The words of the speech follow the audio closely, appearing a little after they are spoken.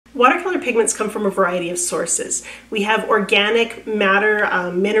Watercolor pigments come from a variety of sources. We have organic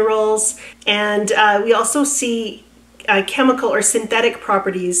matter, minerals, and we also see chemical or synthetic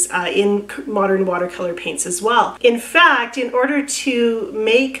properties in modern watercolor paints as well. In fact, in order to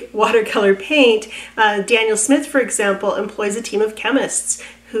make watercolor paint, Daniel Smith, for example, employs a team of chemists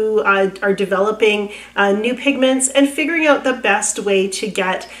who are developing new pigments and figuring out the best way to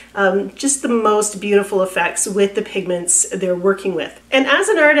get just the most beautiful effects with the pigments they're working with. And as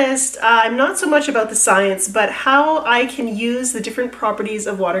an artist, I'm not so much about the science, but how I can use the different properties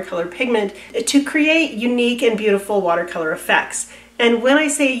of watercolor pigment to create unique and beautiful watercolor effects. And when I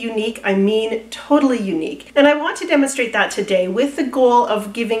say unique, I mean totally unique. And I want to demonstrate that today with the goal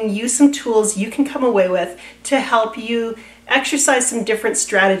of giving you some tools you can come away with to help you exercise some different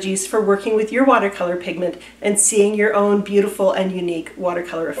strategies for working with your watercolor pigment and seeing your own beautiful and unique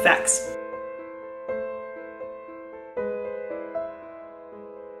watercolor effects.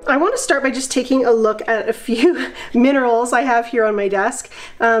 I want to start by just taking a look at a few minerals I have here on my desk.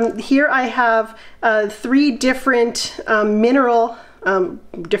 Here I have 3 different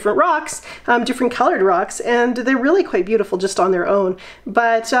different rocks, different colored rocks, and they're really quite beautiful just on their own.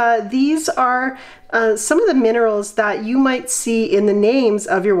 But these are some of the minerals that you might see in the names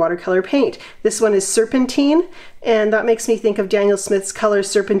of your watercolor paint. This one is serpentine, and that makes me think of Daniel Smith's color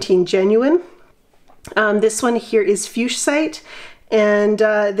Serpentine Genuine. This one here is fuchsite, and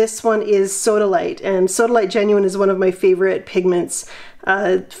this one is sodalite. And sodalite Genuine is one of my favorite pigments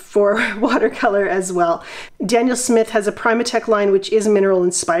for watercolor as well. Daniel Smith has a Primatech line which is mineral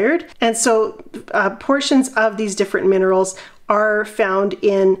inspired, and so portions of these different minerals are found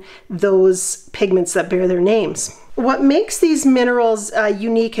in those pigments that bear their names. What makes these minerals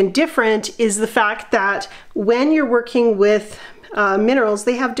unique and different is the fact that when you're working with minerals,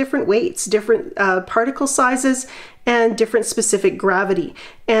 they have different weights, different particle sizes, and different specific gravity.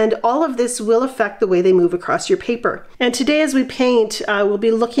 And all of this will affect the way they move across your paper. And today as we paint, we'll be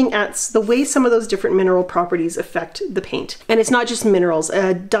looking at the way some of those different mineral properties affect the paint. And it's not just minerals.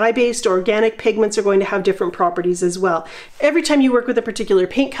 Dye-based organic pigments are going to have different properties as well. Every time you work with a particular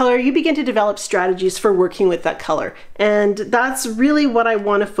paint color, you begin to develop strategies for working with that color. And that's really what I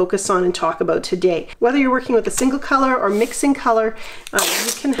want to focus on and talk about today. Whether you're working with a single color or mixing color,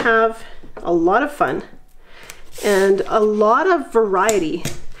 you can have a lot of fun and a lot of variety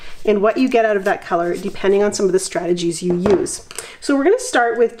in what you get out of that color depending on some of the strategies you use. So we're going to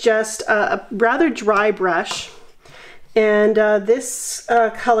start with just a rather dry brush, and this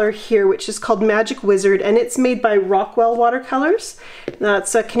color here, which is called Magic Wizard, and it's made by Rockwell Watercolors.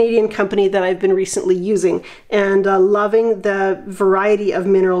 That's a Canadian company that I've been recently using, and loving the variety of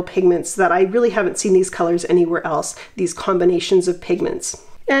mineral pigments that I really haven't seen these colors anywhere else, these combinations of pigments.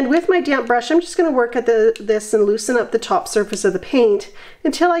 And with my damp brush, I'm just going to work at this and loosen up the top surface of the paint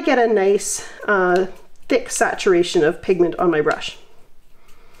until I get a nice thick saturation of pigment on my brush.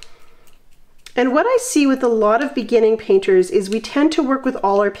 And what I see with a lot of beginning painters is we tend to work with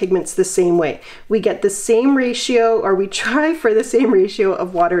all our pigments the same way. We get the same ratio, or we try for the same ratio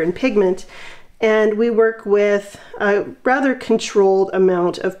of water and pigment, and we work with a rather controlled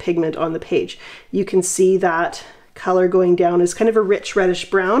amount of pigment on the page. You can see that color going down is kind of a rich reddish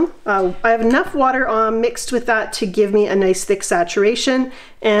brown. I have enough water mixed with that to give me a nice thick saturation,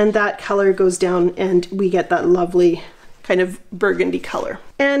 and that color goes down and we get that lovely kind of burgundy color.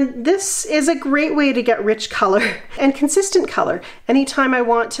 And this is a great way to get rich color and consistent color. Anytime I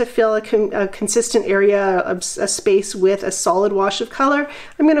want to fill a consistent area, a space with a solid wash of color,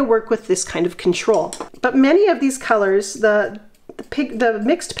 I'm going to work with this kind of control. But many of these colors, the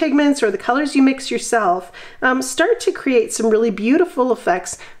mixed pigments or the colors you mix yourself, start to create some really beautiful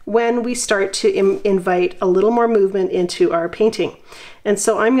effects when we start to invite a little more movement into our painting. And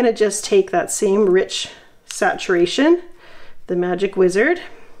so I'm going to just take that same rich saturation, the Magic Wizard,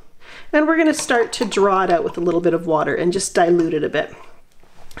 and we're going to start to draw it out with a little bit of water and just dilute it a bit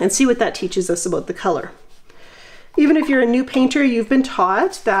and see what that teaches us about the color. Even if you're a new painter, you've been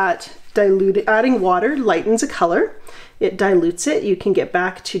taught that adding water lightens a color. It dilutes it. You can get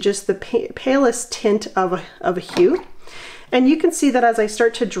back to just the palest tint of a hue. And you can see that as I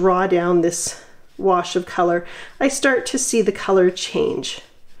start to draw down this wash of color, I start to see the color change.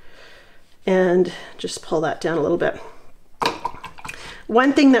 And just pull that down a little bit.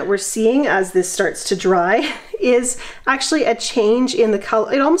 One thing that we're seeing as this starts to dry is actually a change in the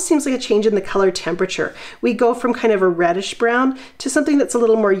color. It almost seems like a change in the color temperature. We go from kind of a reddish brown to something that's a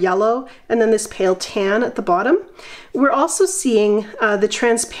little more yellow, and then this pale tan at the bottom. We're also seeing the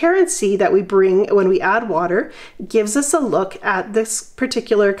transparency that we bring when we add water gives us a look at this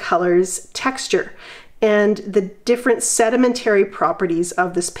particular color's texture. and the different sedimentary properties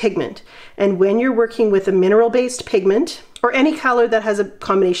of this pigment. And when you're working with a mineral-based pigment, or any color that has a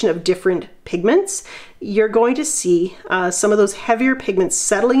combination of different pigments, you're going to see some of those heavier pigments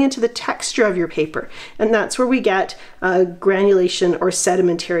settling into the texture of your paper. And that's where we get granulation or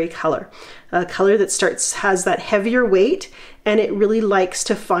sedimentary color. A color that has that heavier weight, and it really likes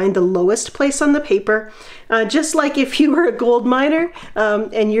to find the lowest place on the paper. Just like if you were a gold miner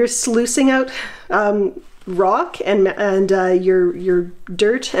and you're sluicing out rock and your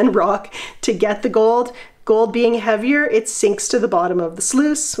dirt and rock to get the gold. Gold being heavier, it sinks to the bottom of the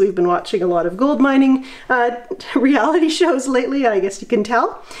sluice. We've been watching a lot of gold mining reality shows lately, I guess you can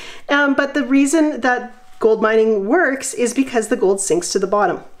tell. But the reason that gold mining works is because the gold sinks to the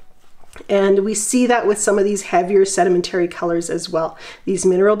bottom. And we see that with some of these heavier sedimentary colors as well. These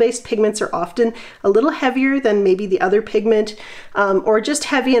mineral-based pigments are often a little heavier than maybe the other pigment, or just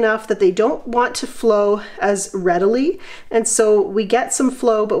heavy enough that they don't want to flow as readily. And so we get some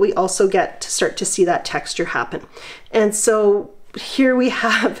flow, but we also get to start to see that texture happen. And so here we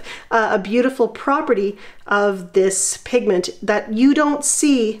have a beautiful property of this pigment that you don't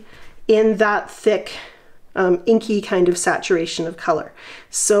see in that thick, inky kind of saturation of color.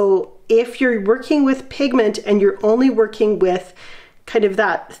 So if you're working with pigment and you're only working with kind of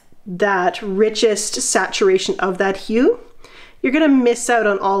that richest saturation of that hue, you're going to miss out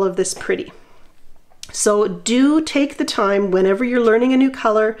on all of this pretty. So do take the time whenever you're learning a new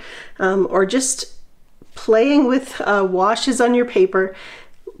color or just playing with washes on your paper.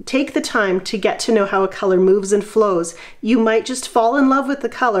 Take the time to get to know how a color moves and flows. You might just fall in love with the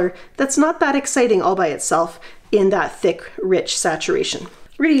color that's not that exciting all by itself in that thick, rich saturation.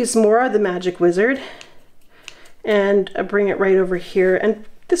 We're going to use more of the Magic Wizard and bring it right over here. And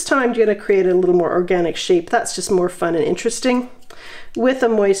this time I'm going to create a little more organic shape. That's just more fun and interesting. With a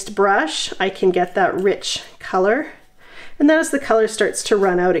moist brush, I can get that rich color. And then as the color starts to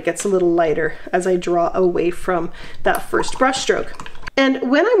run out, it gets a little lighter as I draw away from that first brush stroke.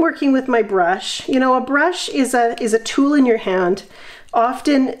 And when I'm working with my brush, you know, a brush is a tool in your hand.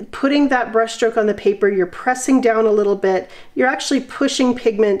 Often putting that brush stroke on the paper, you're pressing down a little bit, you're actually pushing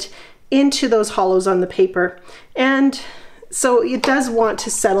pigment into those hollows on the paper. And so it does want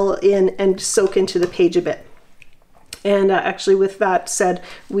to settle in and soak into the page a bit. And actually with that said,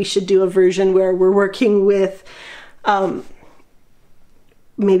 we should do a version where we're working with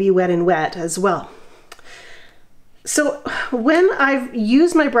maybe wet and wet as well. So when I've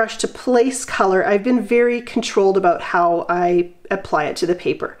used my brush to place color, I've been very controlled about how I apply it to the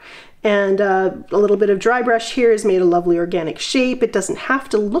paper. And a little bit of dry brush here has made a lovely organic shape. It doesn't have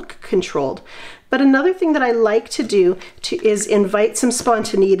to look controlled. But another thing that I like to do is invite some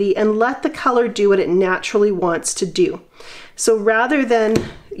spontaneity and let the color do what it naturally wants to do. So rather than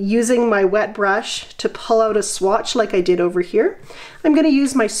using my wet brush to pull out a swatch like I did over here, I'm going to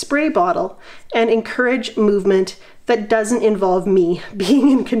use my spray bottle and encourage movement that doesn't involve me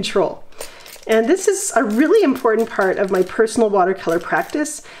being in control. And this is a really important part of my personal watercolor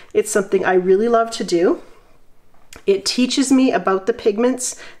practice. It's something I really love to do. It teaches me about the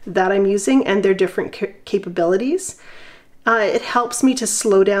pigments that I'm using and their different capabilities. It helps me to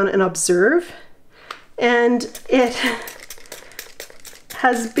slow down and observe. And it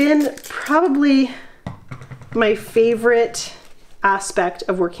has been probably my favorite aspect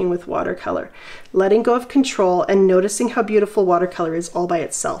of working with watercolor. Letting go of control and noticing how beautiful watercolor is all by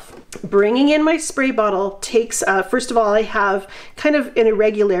itself. Bringing in my spray bottle takes, first of all, I have kind of an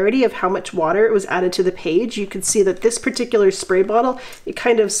irregularity of how much water it was added to the page. You can see that this particular spray bottle, it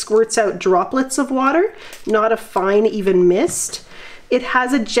kind of squirts out droplets of water, not a fine, even mist. It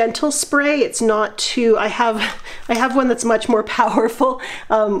has a gentle spray. It's not too, I have one that's much more powerful,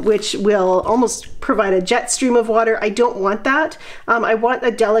 which will almost provide a jet stream of water. I don't want that. I want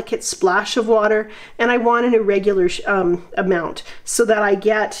a delicate splash of water, and I want an irregular amount so that I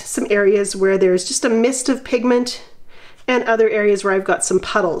get some areas where there's just a mist of pigment and other areas where I've got some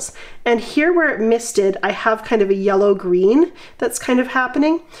puddles. And here where it misted, I have kind of a yellow-green that's kind of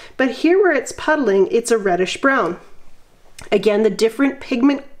happening. But here where it's puddling, it's a reddish-brown. Again, the different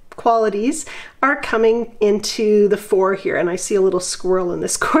pigment qualities are coming into the fore here, and I see a little squirrel in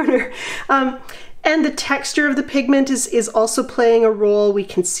this corner. And the texture of the pigment is also playing a role. We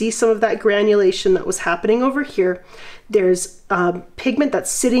can see some of that granulation that was happening over here. There's pigment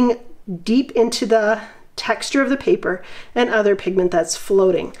that's sitting deep into the texture of the paper and other pigment that's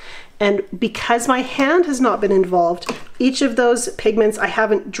floating. And because my hand has not been involved, each of those pigments, I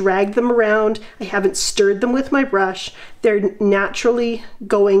haven't dragged them around, I haven't stirred them with my brush. They're naturally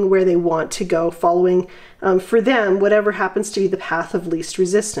going where they want to go, following, for them, whatever happens to be the path of least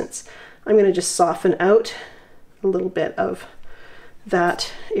resistance. I'm going to just soften out a little bit of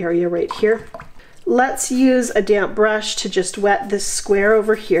that area right here. Let's use a damp brush to just wet this square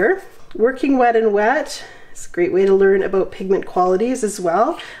over here. Working wet and wet is a great way to learn about pigment qualities as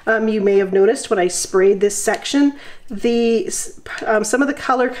well. You may have noticed when I sprayed this section, some of the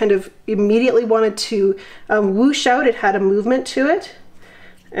color kind of immediately wanted to whoosh out. It had a movement to it.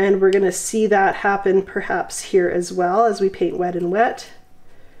 And we're going to see that happen perhaps here as well as we paint wet and wet.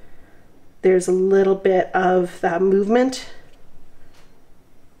 There's a little bit of that movement.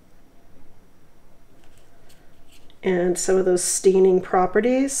 And some of those staining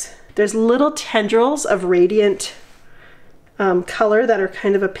properties. There's little tendrils of radiant color that are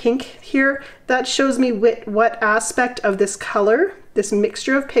kind of a pink here. That shows me what aspect of this color, this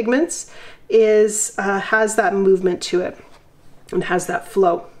mixture of pigments, has that movement to it and has that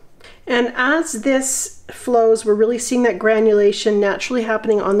flow. And as this flows, we're really seeing that granulation naturally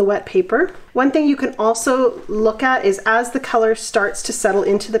happening on the wet paper. One thing you can also look at is as the color starts to settle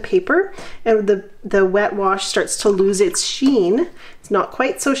into the paper and the wet wash starts to lose its sheen, it's not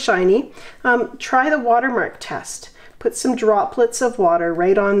quite so shiny, try the watermark test. Put some droplets of water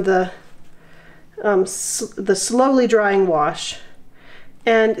right on the slowly drying wash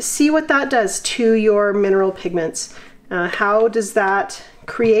and see what that does to your mineral pigments. How does that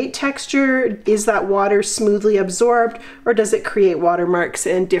create texture? Is that water smoothly absorbed, or does it create watermarks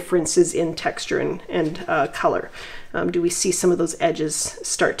and differences in texture and color? Do we see some of those edges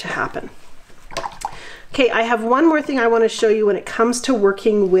start to happen? Okay, I have one more thing I want to show you when it comes to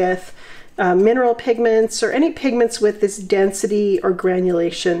working with mineral pigments or any pigments with this density or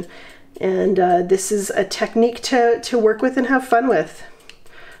granulation. And this is a technique to work with and have fun with.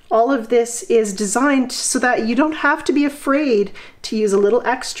 All of this is designed so that you don't have to be afraid to use a little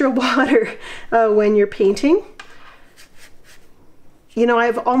extra water when you're painting. You know,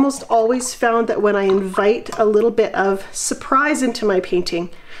 I've almost always found that when I invite a little bit of surprise into my painting,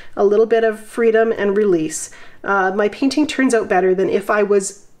 a little bit of freedom and release, my painting turns out better than if I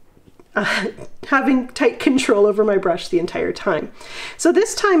was having tight control over my brush the entire time. So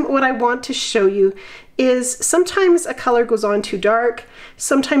this time what I want to show you is sometimes a color goes on too dark,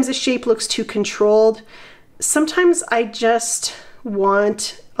 sometimes a shape looks too controlled, sometimes I just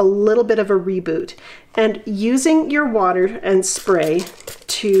want a little bit of a reboot. And using your water and spray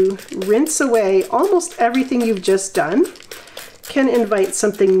to rinse away almost everything you've just done can invite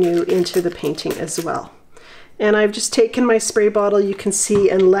something new into the painting as well. And I've just taken my spray bottle, you can see,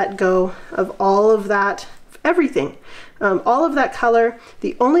 and let go of all of that, everything. All of that color.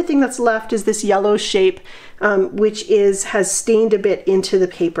 The only thing that's left is this yellow shape, which has stained a bit into the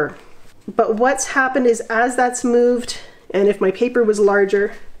paper. But what's happened is as that's moved, and if my paper was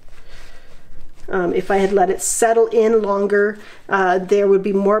larger, if I had let it settle in longer, there would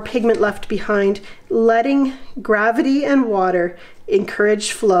be more pigment left behind. Letting gravity and water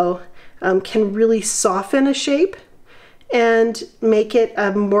encourage flow can really soften a shape and make it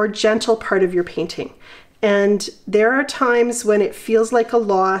a more gentle part of your painting. And there are times when it feels like a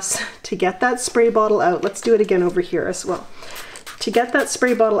loss to get that spray bottle out. Let's do it again over here as well. To get that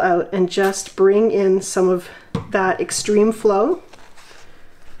spray bottle out and just bring in some of that extreme flow.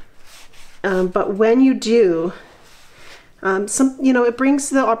 But when you do, it brings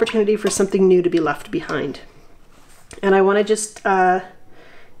the opportunity for something new to be left behind. And I want to just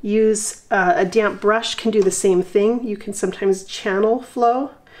use a damp brush can do the same thing. You can sometimes channel flow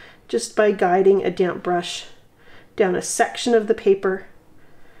just by guiding a damp brush down a section of the paper.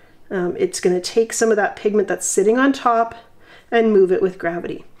 It's going to take some of that pigment that's sitting on top and move it with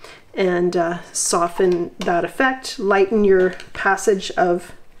gravity and soften that effect, lighten your passage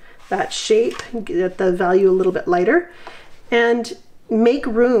of that shape, get the value a little bit lighter, and make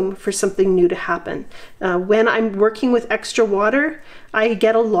room for something new to happen. When I'm working with extra water, I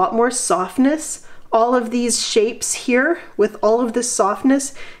get a lot more softness. All of these shapes here with all of this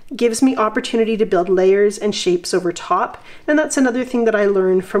softness gives me opportunity to build layers and shapes over top. And that's another thing that I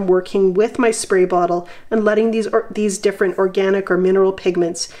learned from working with my spray bottle and letting these different organic or mineral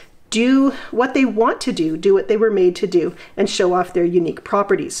pigments do what they want to do what they were made to do, and show off their unique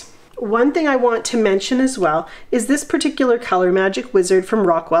properties. One thing I want to mention as well is this particular Color Magic Wizard from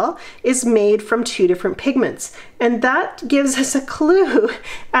Rockwell is made from 2 different pigments, and that gives us a clue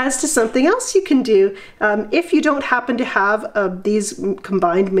as to something else you can do if you don't happen to have these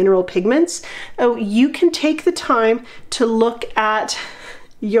combined mineral pigments. You can take the time to look at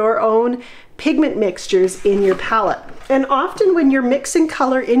your own pigment mixtures in your palette. And often when you're mixing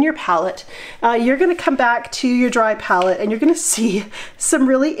color in your palette, you're going to come back to your dry palette and you're going to see some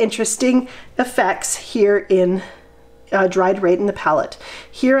really interesting effects here in dried right in the palette.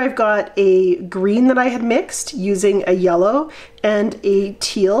 Here I've got a green that I had mixed using a yellow and a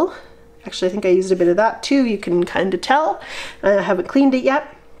teal. Actually, I think I used a bit of that too. You can kind of tell. I haven't cleaned it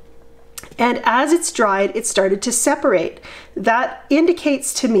yet. And as it's dried, it started to separate. That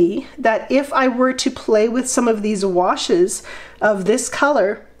indicates to me that if I were to play with some of these washes of this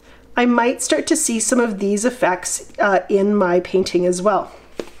color, I might start to see some of these effects in my painting as well.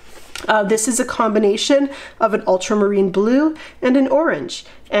 This is a combination of an ultramarine blue and an orange.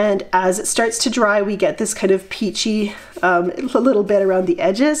 And as it starts to dry, we get this kind of peachy little bit around the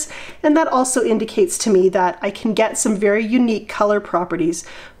edges. And that also indicates to me that I can get some very unique color properties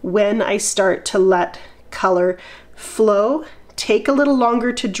when I start to let color flow. Take a little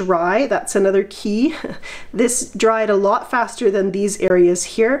longer to dry. That's another key. This dried a lot faster than these areas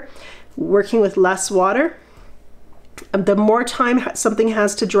here, working with less water. The more time something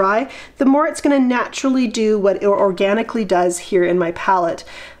has to dry, the more it's going to naturally do what it organically does here in my palette.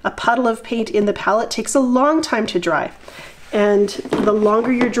 A puddle of paint in the palette takes a long time to dry. And the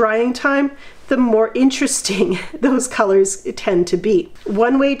longer your drying time, the more interesting those colors tend to be.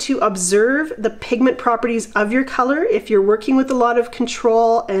 One way to observe the pigment properties of your color, if you're working with a lot of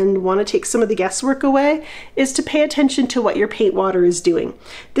control and want to take some of the guesswork away, is to pay attention to what your paint water is doing.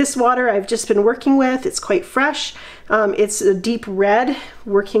 This water I've just been working with, it's quite fresh. It's a deep red,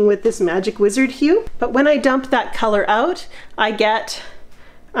 working with this Magic Wizard hue. But when I dump that color out, I get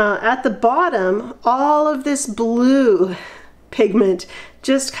at the bottom all of this blue pigment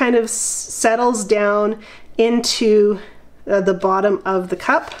just kind of settles down into the bottom of the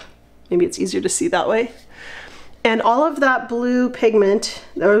cup. Maybe it's easier to see that way. And all of that blue pigment,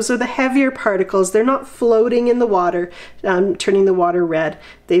 those are the heavier particles. They're not floating in the water, turning the water red.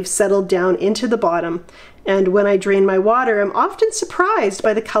 They've settled down into the bottom. And when I drain my water, I'm often surprised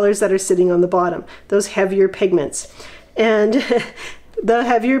by the colors that are sitting on the bottom, those heavier pigments. And the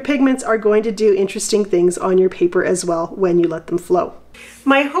heavier pigments are going to do interesting things on your paper as well when you let them flow.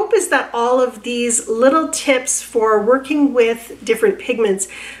 My hope is that all of these little tips for working with different pigments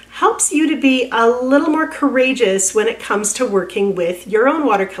helps you to be a little more courageous when it comes to working with your own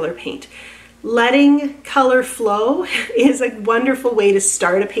watercolor paint. Letting color flow is a wonderful way to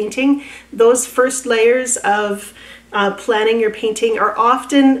start a painting. Those first layers of planning your painting are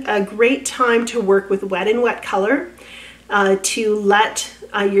often a great time to work with wet and wet color, to let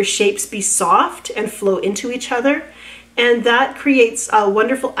your shapes be soft and flow into each other. And that creates a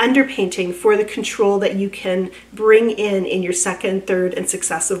wonderful underpainting for the control that you can bring in your second, third, and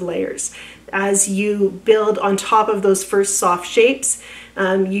successive layers. As you build on top of those first soft shapes,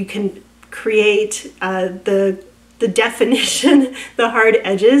 you can create the definition, the hard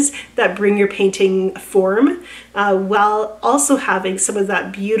edges that bring your painting form, while also having some of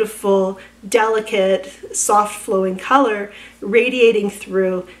that beautiful, delicate, soft flowing color radiating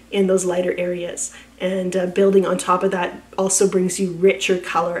through in those lighter areas. And building on top of that also brings you richer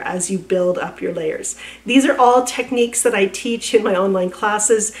color as you build up your layers. These are all techniques that I teach in my online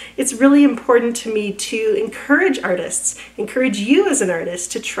classes. It's really important to me to encourage artists, encourage you as an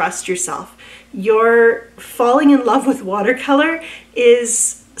artist to trust yourself. Your falling in love with watercolor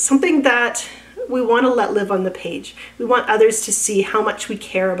is something that we want to let live on the page. We want others to see how much we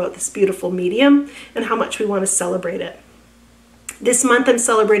care about this beautiful medium and how much we want to celebrate it. This month I'm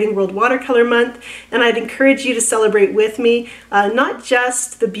celebrating World Watercolor Month, and I'd encourage you to celebrate with me, not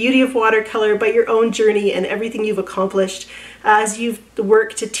just the beauty of watercolor, but your own journey and everything you've accomplished as you've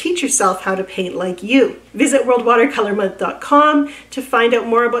worked to teach yourself how to paint like you. Visit worldwatercolormonth.com to find out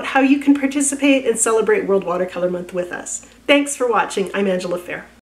more about how you can participate and celebrate World Watercolor Month with us. Thanks for watching. I'm Angela Fehr.